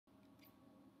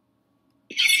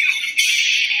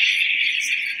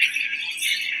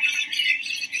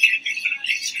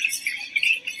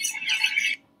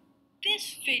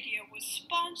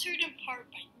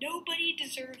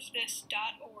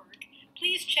nobodydeservesthis.org.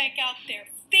 Please check out their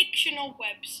fictional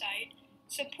website,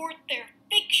 support their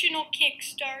fictional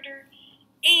Kickstarter,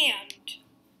 and,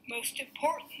 most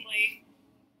importantly,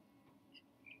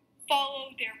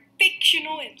 follow their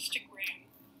fictional Instagram.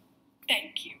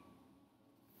 Thank you.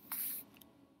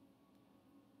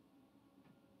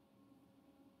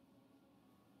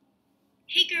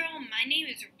 Hey girl, my name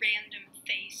is Random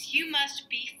Face. You must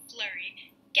be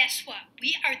Flurry. Guess what?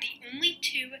 We are the only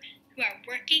two who are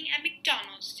working at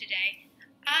McDonald's today.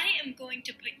 I am going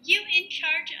to put you in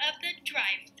charge of the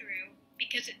drive-thru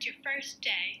because it's your first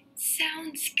day.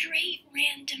 Sounds great,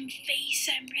 Random Face.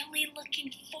 I'm really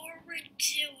looking forward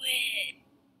to it.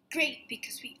 Great,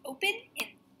 because we open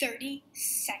in 30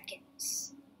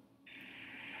 seconds.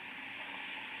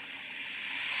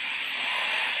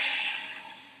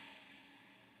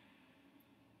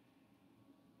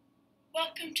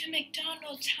 Welcome to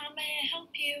McDonald's. How may I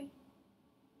help you?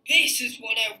 This is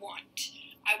what I want.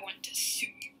 I want to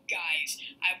sue you guys.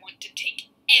 I want to take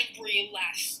every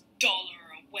last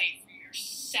dollar away from your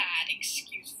sad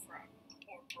excuse for a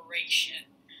corporation.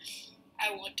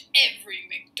 I want every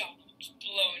McDonald's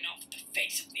blown off the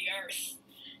face of the earth.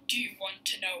 Do you want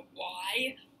to know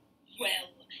why?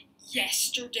 Well,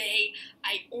 yesterday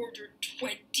I ordered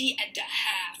 20 and a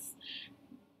half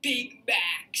Big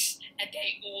Macs, and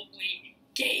they only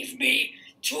gave me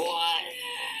 20.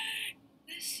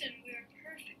 Listen, we are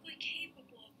perfectly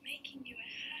capable of making you a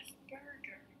half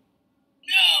burger.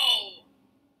 No!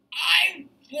 I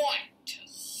want to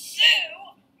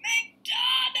sue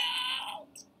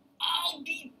McDonald's! I'll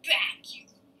be back, you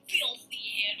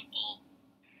filthy animal.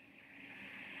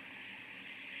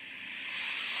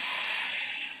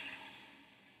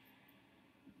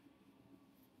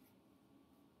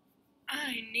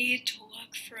 I need to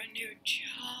look for a new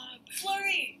job.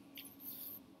 Flurry!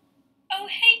 Oh,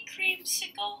 hey,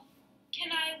 Creamsicle.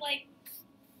 Can I,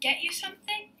 get you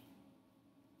something?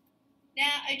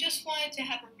 Nah, I just wanted to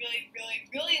have a really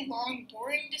long,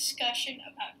 boring discussion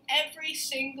about every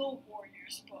single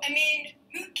Warriors book. I mean,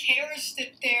 who cares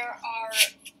that there are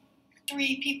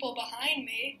 3 people behind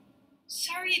me?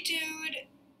 Sorry, dude.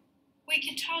 We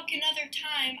can talk another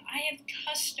time. I have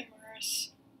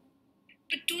customers.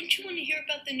 But don't you want to hear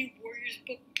about the new Warriors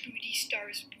book, Booty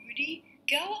Stars Booty?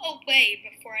 Go away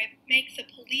before I make the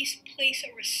police place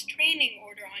a restraining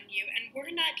order on you, and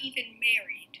we're not even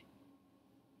married.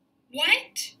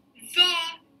 What?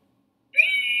 The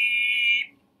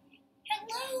beep?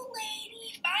 Hello,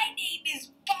 lady. My name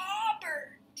is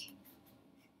Bobbert.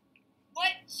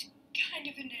 What kind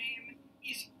of a name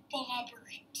is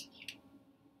Bobbert?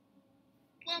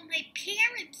 Well, my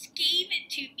parents gave it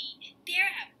to me. They're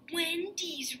at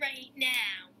Wendy's right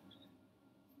now.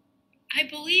 I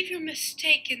believe you're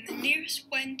mistaken. The nearest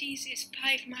Wendy's is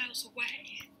 5 miles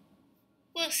away.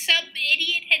 Well, some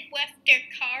idiot had left their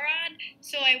car on,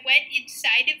 so I went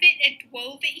inside of it and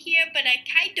drove it here, but I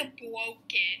kind of broke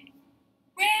it.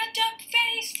 Random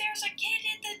Face, there's a kid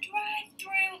in the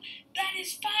drive-thru that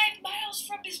is 5 miles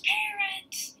from his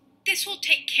parents. This will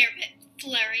take care of it,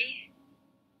 Flurry.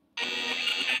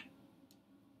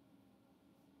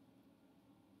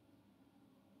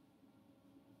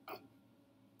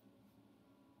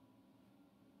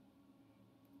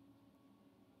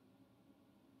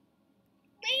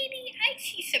 Lady, I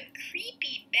see some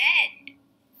creepy men.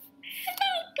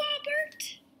 Hello,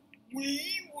 Bobbert.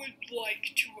 We would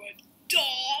like to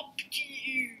adopt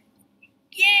you.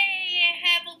 Yay, I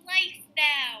have a life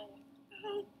now.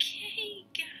 Okay,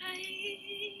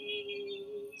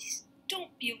 guys.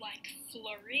 Don't be like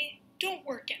Flurry. Don't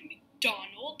work at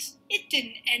McDonald's. It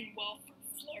didn't end well for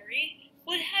Flurry.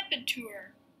 What happened to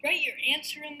her? Write your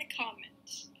answer in the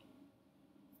comments.